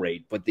he's looked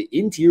great, but the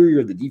interior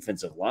of the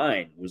defensive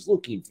line was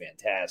looking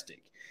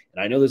fantastic.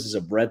 And I know this is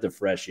a breath of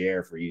fresh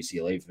air for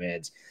UCLA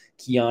fans.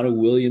 Keanu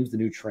Williams, the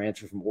new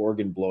transfer from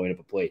Oregon, blowing up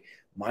a play.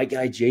 My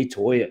guy, Jay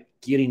Toya,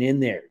 getting in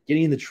there,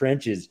 getting in the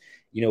trenches,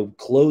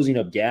 closing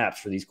up gaps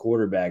for these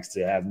quarterbacks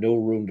to have no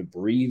room to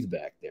breathe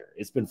back there.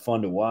 It's been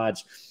fun to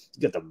watch.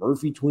 You got the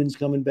Murphy twins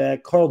coming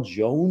back. Carl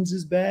Jones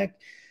is back.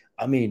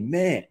 I mean,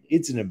 man,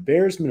 it's an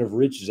embarrassment of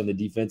riches on the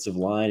defensive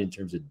line in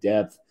terms of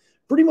depth.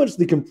 Pretty much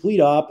the complete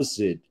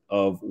opposite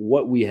of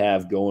what we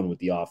have going with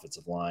the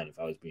offensive line, if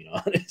I was being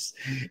honest.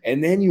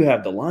 And then you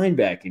have the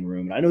linebacking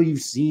room. And I know you've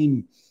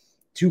seen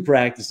 2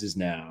 practices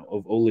now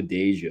of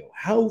Oladejo.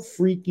 How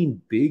freaking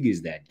big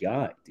is that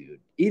guy,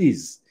 dude?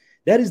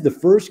 That is the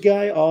first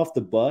guy off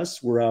the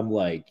bus where I'm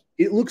like,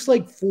 it looks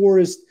like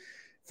Forrest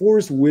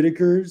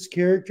Whitaker's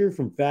character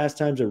from Fast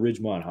Times at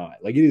Ridgemont High.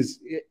 It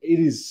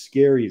is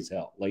scary as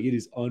hell. It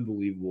is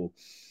unbelievable.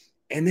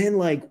 And then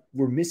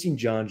we're missing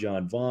John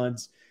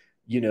Vaughns.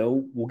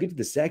 We'll get to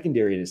the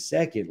secondary in a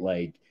second.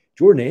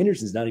 Jordan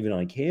Anderson's not even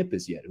on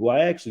campus yet, who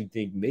I actually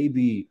think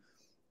maybe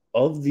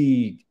of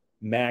the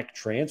MAC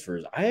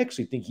transfers, I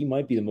actually think he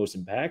might be the most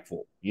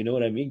impactful. You know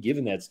what I mean?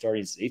 Given that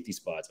starting safety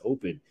spot's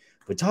open.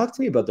 But talk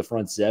to me about the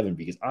front seven,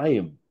 because I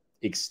am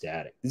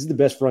ecstatic. This is the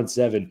best front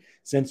seven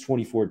since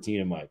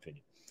 2014, in my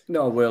opinion.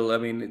 No, Will, I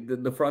mean,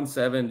 the front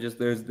seven, just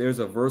there's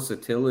a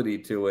versatility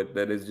to it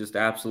that is just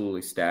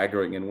absolutely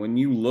staggering. And when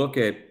you look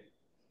at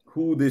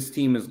who this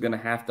team is going to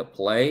have to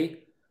play,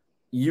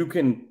 you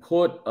can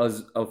put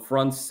a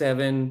front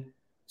seven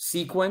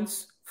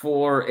sequence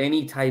for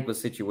any type of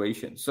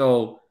situation.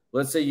 So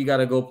let's say you got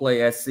to go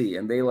play SC,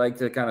 and they like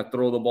to kind of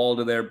throw the ball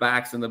to their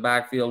backs in the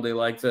backfield. They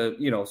like to,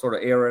 sort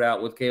of air it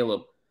out with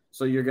Caleb.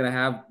 So you're going to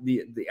have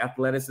the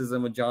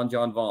athleticism of John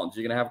Vaughns.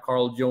 You're going to have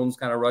Carl Jones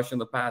kind of rushing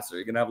the passer.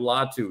 You're going to have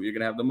Latu. You're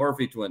going to have the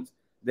Murphy twins.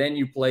 Then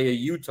you play a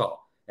Utah,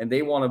 and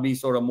they want to be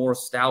sort of more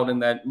stout in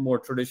that more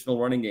traditional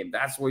running game.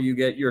 That's where you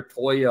get your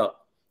Toya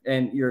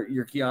and your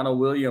Keanu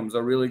Williams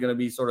are really going to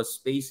be sort of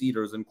space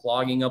eaters and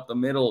clogging up the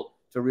middle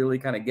to really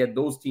kind of get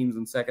those teams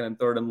in second and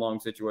third and long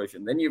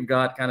situation. Then you've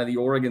got kind of the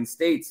Oregon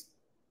States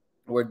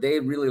where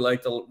they really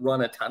like to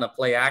run a ton of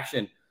play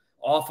action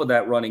off of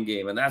that running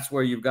game. And that's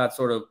where you've got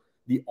sort of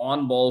the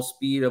on-ball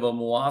speed of a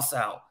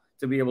Moasau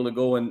to be able to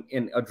go and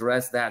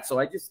address that. So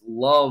I just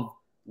love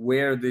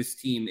where this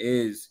team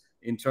is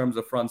in terms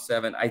of front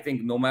seven. I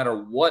think no matter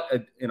what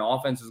an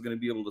offense is going to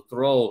be able to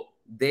throw,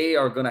 they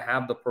are going to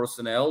have the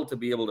personnel to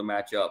be able to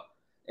match up.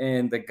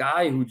 And the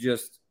guy who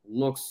just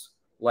looks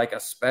like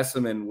a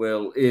specimen,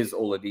 Will, is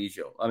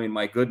Oladejo. I mean,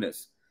 my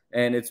goodness.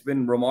 And it's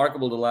been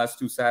remarkable the last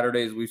 2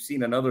 Saturdays. We've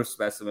seen another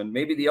specimen,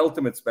 maybe the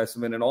ultimate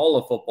specimen in all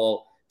of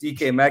football,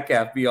 DK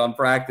Metcalf, be on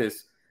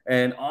practice.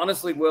 And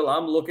honestly, Will,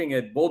 I'm looking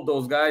at both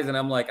those guys, and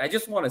I'm like, I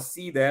just want to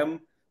see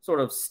them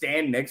sort of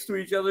stand next to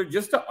each other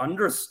just to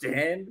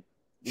understand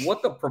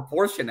what the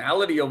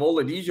proportionality of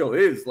Oladejo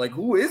is. Like,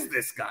 who is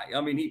this guy? I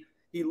mean,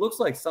 he looks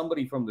like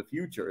somebody from the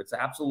future. It's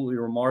absolutely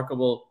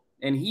remarkable.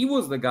 And he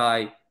was the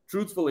guy,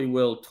 truthfully,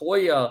 Will,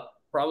 Toya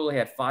probably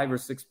had 5 or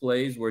 6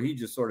 plays where he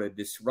just sort of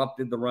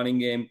disrupted the running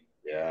game.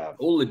 Yeah.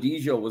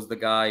 Oladipo was the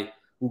guy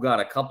who got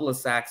a couple of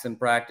sacks in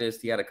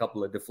practice. He had a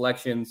couple of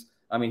deflections.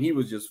 I mean, he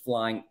was just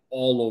flying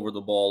all over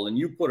the ball. And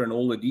you put an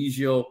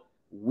Oladipo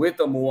with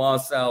a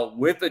Muasau,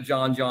 with a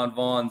John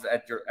Vaughns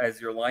as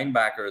your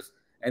linebackers,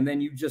 and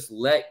then you just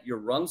let your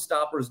run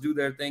stoppers do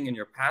their thing and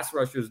your pass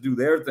rushers do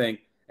their thing,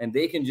 and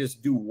they can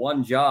just do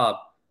one job.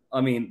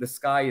 I mean, the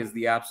sky is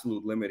the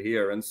absolute limit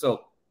here. And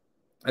so,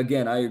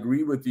 again, I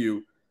agree with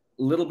you.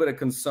 A little bit of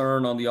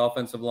concern on the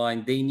offensive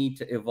line. They need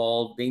to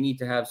evolve. They need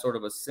to have sort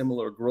of a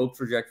similar growth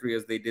trajectory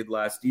as they did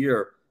last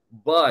year.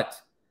 But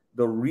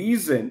the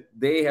reason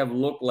they have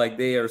looked like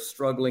they are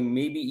struggling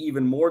maybe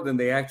even more than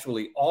they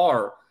actually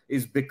are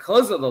is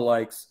because of the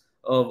likes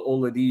of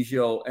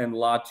Oladipo and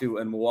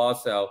Latu and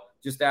Muasau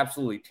just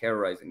absolutely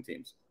terrorizing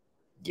teams.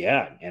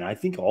 Yeah, and I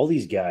think all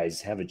these guys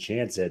have a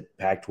chance at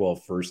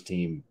Pac-12 first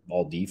team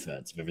all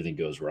defense if everything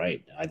goes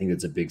right. I think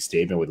that's a big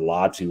statement with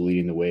Latu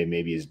leading the way,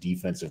 maybe as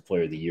defensive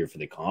player of the year for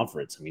the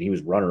conference. I mean, he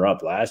was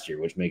runner-up last year,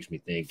 which makes me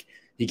think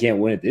he can't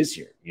win it this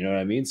year. You know what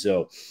I mean?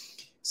 So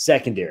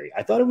secondary,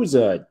 I thought it was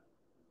a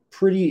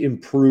pretty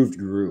improved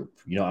group.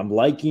 You know, I'm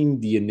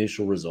liking the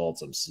initial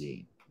results I'm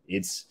seeing.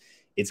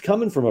 It's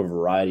coming from a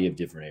variety of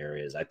different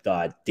areas. I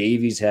thought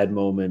Davies had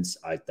moments.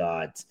 I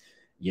thought,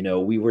 you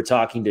know, we were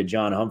talking to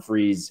John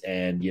Humphreys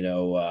and, you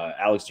know,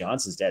 Alex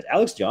Johnson's dad.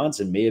 Alex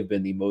Johnson may have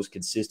been the most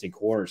consistent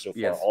corner so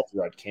far all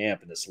throughout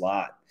camp in the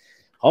slot.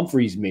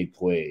 Humphreys made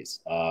plays.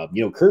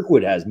 You know,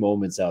 Kirkwood has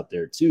moments out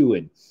there too.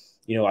 And,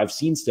 you know, I've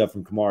seen stuff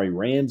from Kamari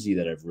Ramsey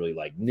that I've really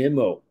liked.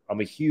 Nimmo,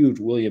 I'm a huge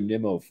William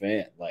Nimmo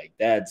fan. Like,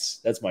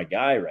 that's my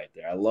guy right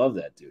there. I love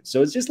that dude.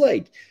 So it's just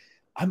like,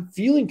 I'm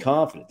feeling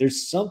confident.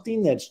 There's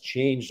something that's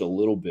changed a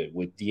little bit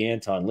with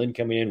DeAnton Lynn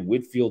coming in,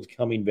 Whitfield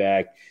coming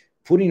back,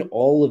 putting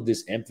all of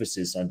this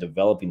emphasis on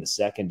developing the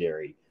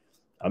secondary.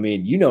 I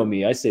mean, you know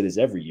me, I say this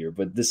every year,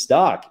 but the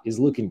stock is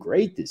looking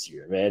great this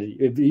year, man.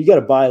 You got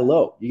to buy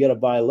low. You got to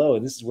buy low,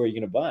 and this is where you're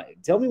going to buy it.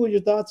 Tell me what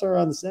your thoughts are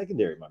on the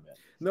secondary, my man.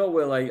 No,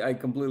 Will, I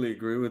completely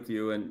agree with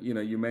you. And, you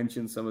know, you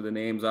mentioned some of the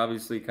names,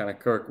 obviously kind of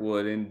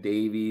Kirkwood and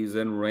Davies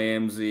and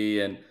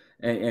Ramsey and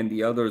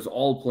the others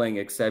all playing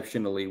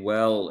exceptionally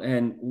well.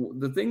 And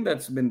the thing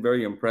that's been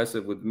very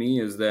impressive with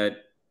me is that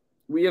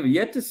we have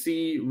yet to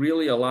see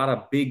really a lot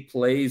of big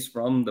plays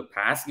from the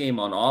pass game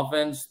on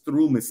offense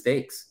through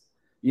mistakes.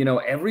 You know,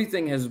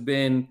 everything has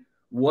been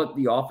what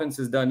the offense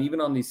has done, even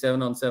on these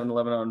 7-on-7,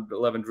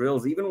 11-on-11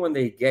 drills. Even when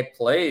they get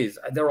plays,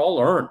 they're all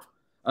earned.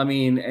 I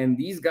mean, and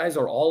these guys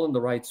are all in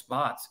the right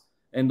spots.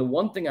 And the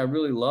one thing I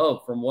really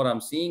love from what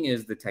I'm seeing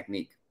is the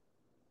technique.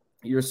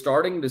 You're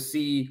starting to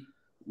see,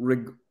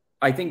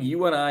 I think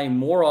you and I,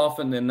 more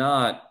often than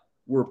not,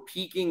 we're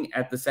peeking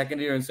at the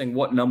secondary and saying,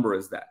 what number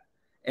is that?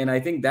 And I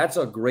think that's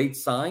a great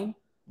sign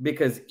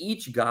because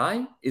each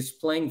guy is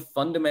playing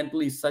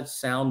fundamentally such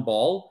sound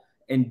ball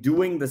and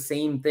doing the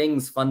same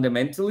things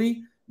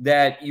fundamentally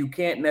that you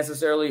can't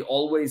necessarily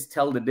always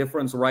tell the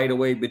difference right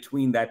away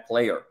between that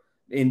player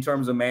in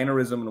terms of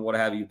mannerism and what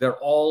have you. They're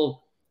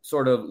all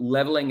sort of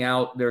leveling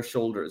out their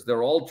shoulders.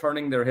 They're all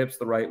turning their hips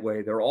the right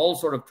way. They're all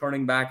sort of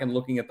turning back and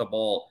looking at the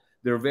ball.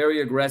 They're very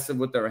aggressive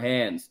with their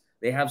hands.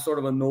 They have sort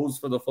of a nose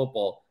for the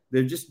football.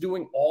 They're just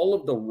doing all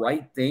of the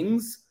right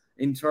things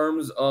in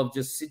terms of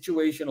just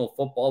situational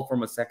football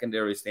from a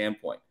secondary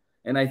standpoint.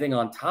 And I think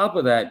on top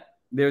of that,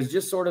 there's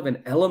just sort of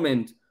an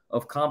element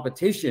of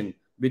competition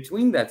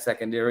between that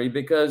secondary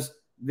because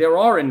there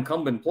are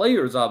incumbent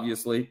players,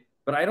 obviously,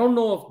 but I don't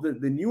know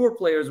if the newer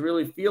players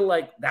really feel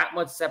like that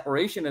much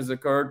separation has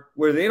occurred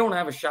where they don't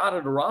have a shot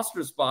at a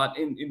roster spot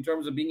in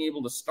terms of being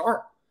able to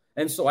start.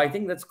 And so I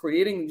think that's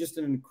creating just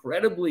an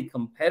incredibly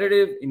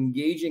competitive,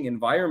 engaging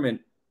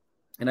environment.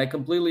 And I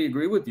completely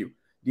agree with you.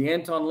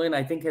 DeAnton Lynn,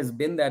 I think, has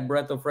been that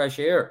breath of fresh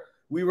air.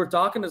 We were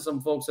talking to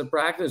some folks at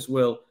practice,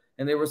 Will,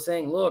 and they were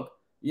saying, look,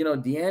 you know,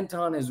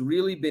 DeAnton has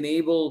really been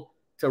able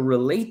to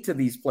relate to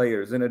these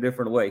players in a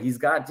different way. He's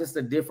got just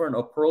a different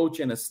approach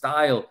and a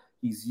style.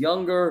 He's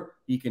younger.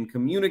 He can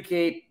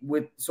communicate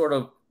with sort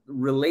of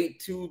relate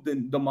to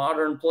the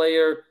modern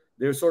player.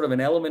 There's sort of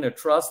an element of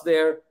trust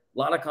there. A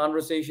lot of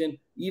conversation,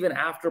 even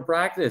after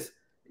practice.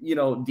 You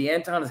know,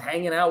 DeAnton is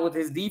hanging out with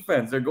his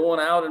defense. They're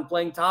going out and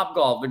playing top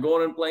golf. They're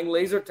going and playing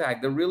laser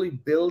tag. They're really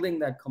building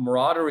that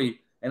camaraderie,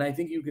 and I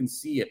think you can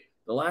see it.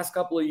 The last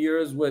couple of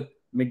years with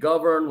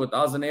McGovern, with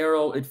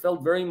Ozanero, it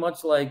felt very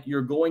much like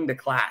you're going to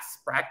class.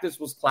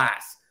 Practice was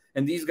class,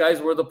 and these guys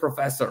were the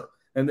professor,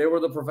 and they were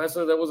the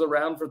professor that was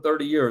around for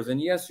 30 years. And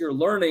yes, you're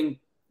learning,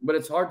 but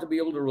it's hard to be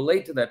able to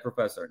relate to that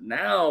professor.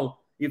 Now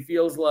it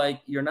feels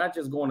like you're not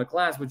just going to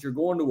class, but you're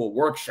going to a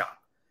workshop.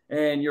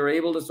 And you're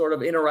able to sort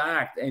of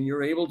interact and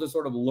you're able to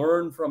sort of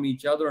learn from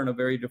each other in a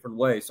very different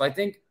way. So I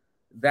think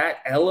that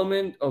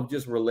element of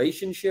just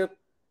relationship,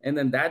 and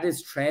then that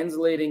is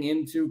translating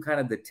into kind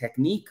of the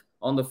technique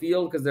on the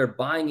field because they're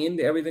buying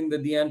into everything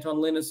that DeAnton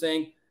Lynn is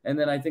saying. And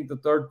then I think the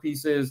third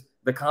piece is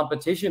the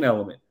competition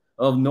element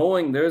of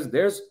knowing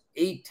there's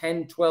 8,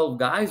 10, 12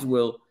 guys,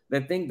 Will,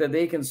 that think that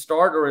they can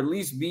start or at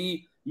least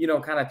be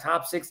kind of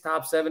top 6,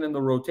 top 7 in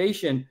the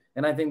rotation.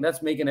 And I think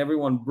that's making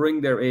everyone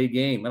bring their A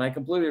game. And I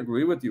completely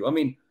agree with you. I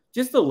mean,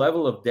 just the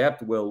level of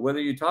depth, Will, whether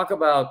you talk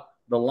about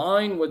the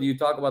line, whether you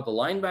talk about the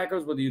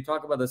linebackers, whether you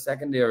talk about the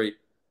secondary,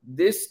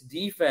 this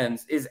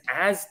defense is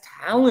as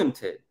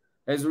talented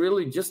as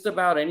really just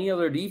about any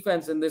other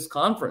defense in this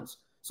conference.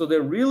 So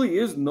there really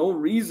is no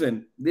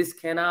reason this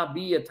cannot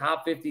be a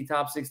top 50,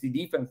 top 60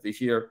 defense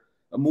this year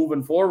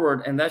moving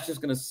forward. And that's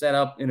just going to set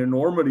up an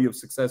enormity of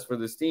success for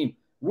this team.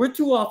 We're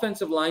 2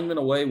 offensive linemen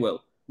away,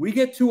 Will. We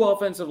get 2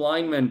 offensive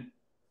linemen.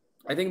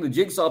 I think the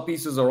jigsaw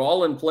pieces are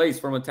all in place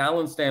from a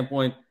talent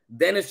standpoint.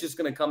 Then it's just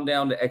going to come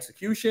down to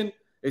execution.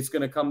 It's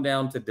going to come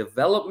down to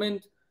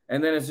development.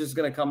 And then it's just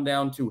going to come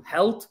down to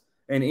health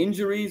and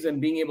injuries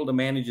and being able to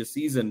manage a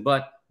season.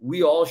 But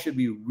we all should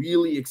be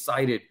really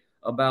excited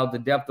about the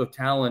depth of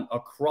talent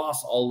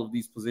across all of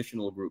these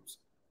positional groups.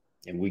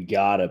 And we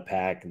got to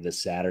pack the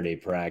Saturday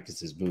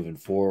practices moving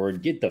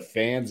forward. Get the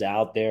fans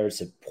out there.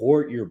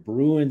 Support your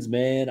Bruins,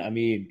 man. I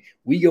mean,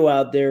 we go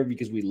out there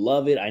because we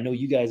love it. I know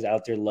you guys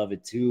out there love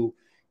it too.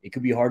 It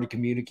could be hard to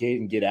communicate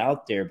and get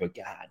out there, but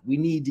God, we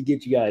need to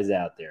get you guys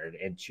out there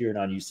and cheering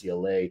on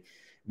UCLA.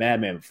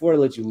 Madman, before I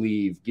let you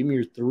leave, give me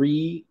your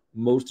 3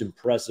 most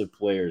impressive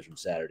players from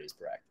Saturday's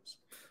practice.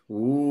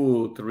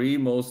 Ooh, 3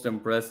 most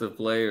impressive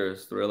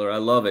players, Thriller. I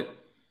love it.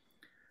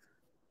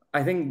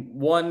 I think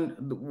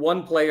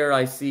one player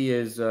I see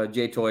is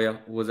Jay Toya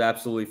was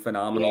absolutely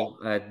phenomenal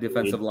at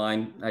defensive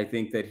line. I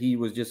think that he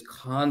was just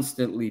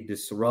constantly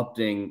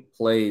disrupting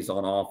plays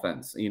on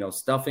offense,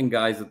 stuffing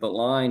guys at the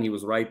line. He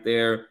was right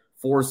there,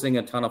 forcing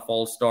a ton of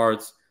false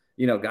starts.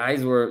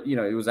 Guys were,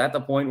 it was at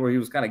the point where he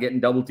was kind of getting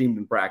double teamed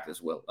in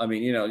practice, Will. I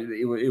mean,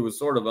 it was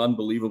sort of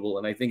unbelievable.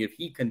 And I think if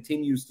he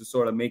continues to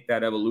sort of make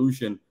that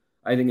evolution,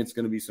 I think it's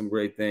going to be some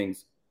great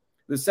things.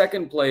 The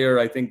second player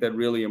I think that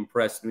really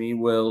impressed me,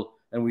 Will,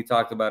 and we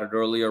talked about it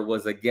earlier,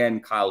 was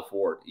again Kyle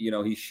Ford.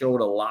 He showed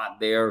a lot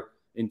there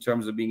in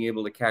terms of being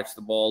able to catch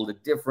the ball, the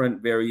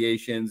different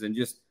variations, and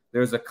just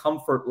there's a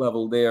comfort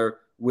level there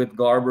with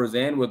Garbers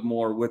and with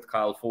Moore with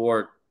Kyle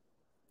Ford.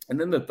 And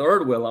then the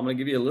third, Will, I'm going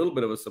to give you a little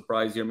bit of a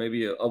surprise here,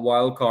 maybe a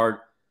wild card.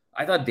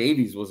 I thought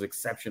Davies was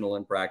exceptional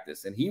in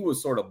practice, and he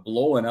was sort of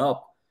blowing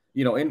up,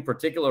 in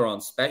particular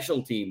on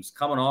special teams,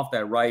 coming off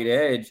that right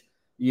edge,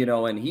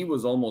 and he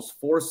was almost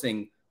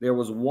forcing. There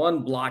was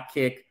one block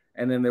kick,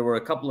 and then there were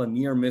a couple of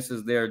near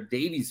misses there.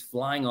 Davies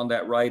flying on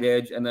that right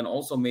edge, and then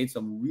also made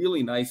some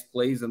really nice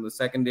plays in the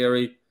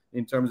secondary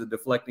in terms of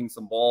deflecting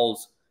some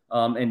balls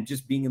and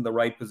just being in the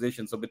right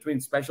position. So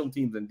between special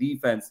teams and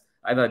defense,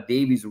 I thought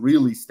Davies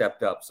really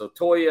stepped up. So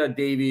Toya,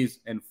 Davies,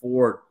 and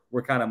Ford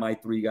were kind of my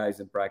 3 guys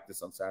in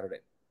practice on Saturday.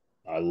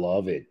 I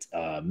love it.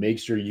 Make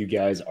sure you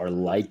guys are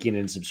liking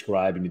and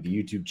subscribing to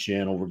the YouTube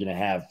channel. We're going to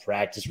have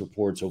practice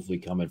reports hopefully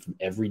coming from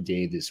every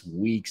day this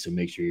week, so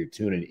make sure you're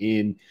tuning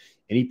in.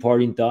 Any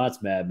parting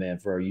thoughts, Madman,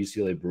 for our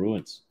UCLA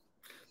Bruins?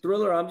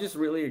 Thriller, I'm just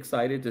really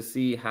excited to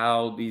see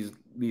how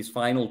these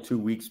final 2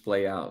 weeks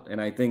play out.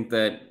 And I think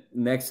that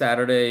next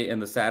Saturday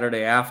and the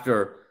Saturday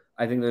after,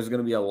 I think there's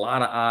going to be a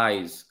lot of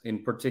eyes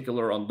in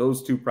particular on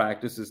those 2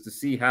 practices to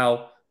see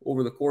how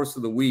over the course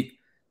of the week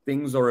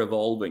things are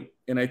evolving.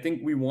 And I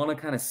think we want to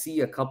kind of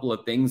see a couple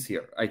of things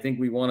here. I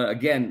think we want to,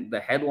 again, the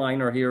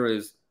headliner here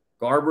is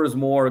Garbers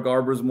more,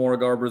 Garbers more,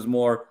 Garbers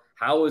more.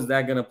 How is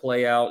that going to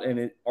play out?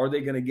 And are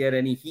they going to get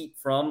any heat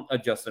from a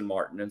Justin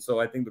Martin? And so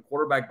I think the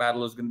quarterback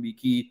battle is going to be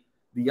key.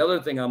 The other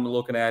thing I'm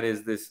looking at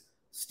is this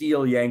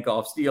Steele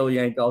Yankoff.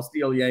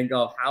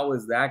 How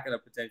is that going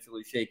to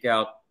potentially shake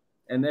out?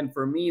 And then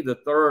for me, the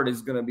third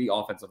is going to be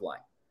offensive line.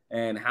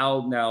 And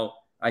how now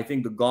I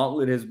think the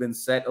gauntlet has been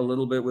set a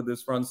little bit with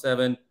this front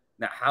 7.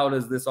 Now, how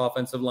does this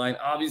offensive line,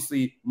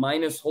 obviously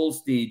minus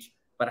Holstage,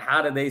 but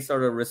how do they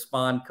sort of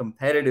respond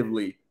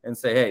competitively and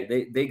say,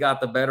 hey, they got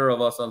the better of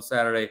us on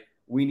Saturday.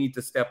 We need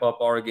to step up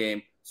our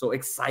game. So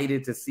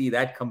excited to see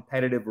that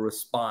competitive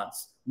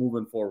response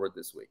moving forward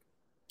this week.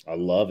 I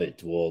love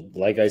it. Well,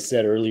 like I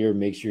said earlier,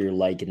 make sure you're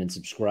liking and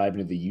subscribing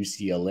to the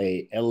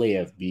UCLA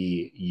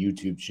LAFB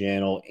YouTube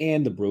channel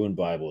and the Bruin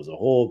Bible as a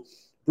whole.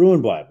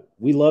 Bruin Bible,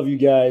 we love you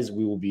guys.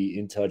 We will be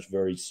in touch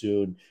very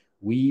soon.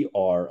 We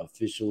are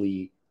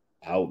officially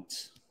out.